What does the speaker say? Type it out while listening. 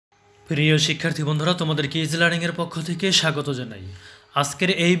প্রিয় শিক্ষার্থী বন্ধুরা, তোমাদেরকে ইজি লার্নিংয়ের পক্ষ থেকে স্বাগত জানাই। আজকের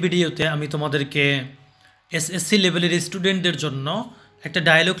এই ভিডিওতে আমি তোমাদেরকে এসএসসি লেভেলের স্টুডেন্টদের জন্য একটা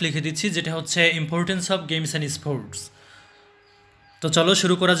ডায়লগ লিখে দিচ্ছি, যেটা হচ্ছে importance of games and sports. তো চলো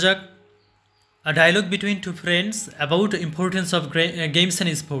শুরু করা যাক। আ dialogue between two friends about importance of games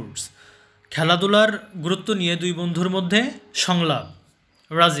and sports. খেলাধুলার গুরুত্ব নিয়ে দুই বন্ধুর মধ্যে সংলাপ।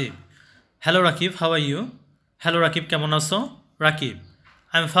 Rajib: hello Rakib, how are you? Hello Rakib, কেমন আছো? Rakib: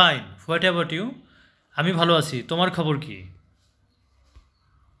 I am fine, what about you? আমি ভালো আছি, তোমার খবর কি?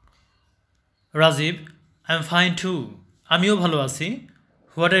 Rajib: I am fine too, আমিও ভালো আছি।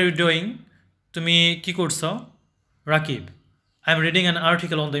 What are you doing? তুমি কি করছো? Rakib: I am reading an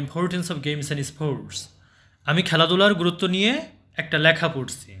article on the importance of games and sports. আমি খেলাধুলার গুরুত্ব নিয়ে একটা লেখা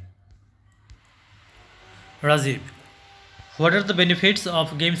পড়ছি। Rajib: what are the benefits of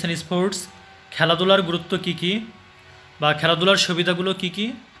games and sports? খেলাধুলার গুরুত্ব কী কী, বা খেলাধুলার সুবিধাগুলো কী কী?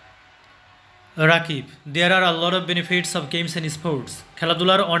 রাকিব: দেয়ার আর আ lot of benefits of games and sports.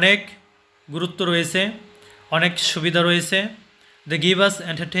 খেলাধুলার অনেক গুরুত্ব রয়েছে, অনেক সুবিধা রয়েছে। দে গিভ আস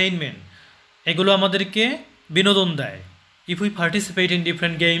এন্টারটেইনমেন্ট, এগুলো আমাদেরকে বিনোদন দেয়। If we participate in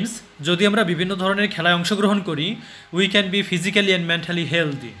different games, যদি আমরা বিভিন্ন ধরনের খেলায় অংশগ্রহণ করি, we can be physically and mentally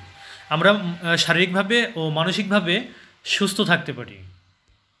healthy, আমরা শারীরিকভাবে ও মানসিকভাবে সুস্থ থাকতে পারি।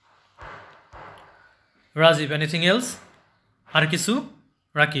 Rajib: anything else? আর কিছু?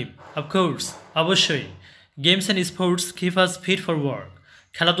 রাকিব: অফকোর্স, অবশ্যই। Games and sports keep us fit for work.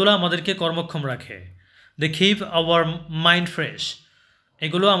 খেলাধুলা আমাদেরকে কর্মক্ষম রাখে। They keep our mind fresh,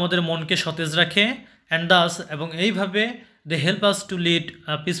 এগুলো আমাদের মনকে সতেজ রাখে। অ্যান্ড দাস, এবং এইভাবে they help us to lead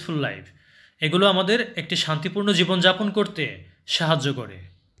a peaceful life, এগুলো আমাদের একটি শান্তিপূর্ণ জীবনযাপন করতে সাহায্য করে।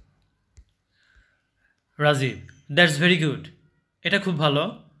 রাজীব: দ্যাটস ভেরি গুড, এটা খুব ভালো।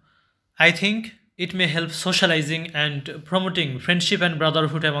 I think it may help socializing and promoting friendship and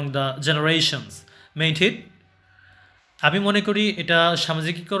brotherhood among the generations, mayn't it? আমি মনে করি এটা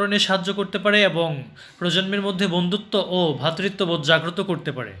সামাজিকীকরণে সাহায্য করতে পারে এবং প্রজন্মের মধ্যে বন্ধুত্ব ও ভ্রাতৃত্ববোধ জাগ্রত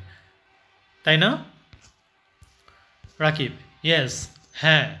করতে পারে, তাই না? রাকিব: ইয়েস,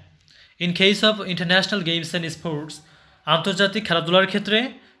 হ্যাঁ। In case of international games and sports, আন্তর্জাতিক খেলাধুলার ক্ষেত্রে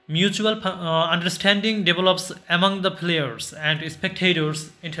mutual understanding develops among the players and spectators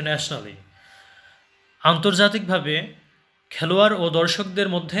internationally. আন্তর্জাতিকভাবে খেলোয়াড় ও দর্শকদের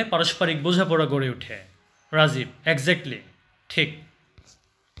মধ্যে পারস্পরিক বোঝাপড়া গড়ে ওঠে। রাজীব: এক্স্যাক্টলি, ঠিক।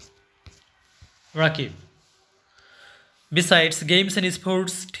 Rakib: besides games and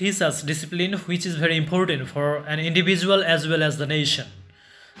sports teach us discipline which is very important for an individual as well as the nation.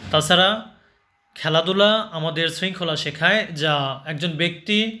 তাছাড়া খেলাধুলা আমাদের শৃঙ্খলা শেখায়, যা একজন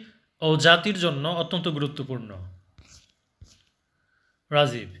ব্যক্তি ও জাতির জন্য অত্যন্ত গুরুত্বপূর্ণ।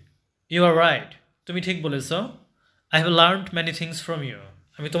 রাজীব: ইউ আর রাইট, তুমি ঠিক বলেছ। I have learned many things from you,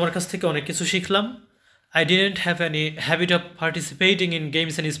 আমি তোমার কাছ থেকে অনেক কিছু শিখলাম। I didn't have any habit of participating in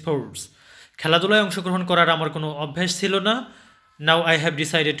games and sports. খেলাধুলায় অংশগ্রহণ করার আমার কোনো অভ্যাস ছিল না। Now I have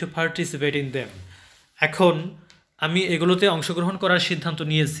decided to participate in them, এখন আমি এগুলোতে অংশগ্রহণ করার সিদ্ধান্ত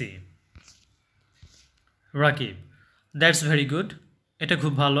নিয়েছি। রাকিব: দ্যাটস ভেরি গুড, এটা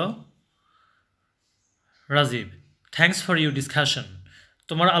খুব ভালো। Rajib: thanks for your discussion,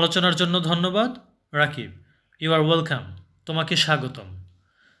 তোমার আলোচনার জন্য ধন্যবাদ। রাকিব: ইউ আর ওয়েলকাম, তোমাকে স্বাগতম।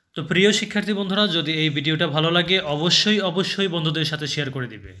 তো প্রিয় শিক্ষার্থী বন্ধুরা, যদি এই ভিডিওটা ভালো লাগে অবশ্যই বন্ধুদের সাথে শেয়ার করে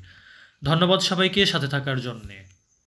দিবে। ধন্যবাদ সবাইকে সাথে থাকার জন্যে।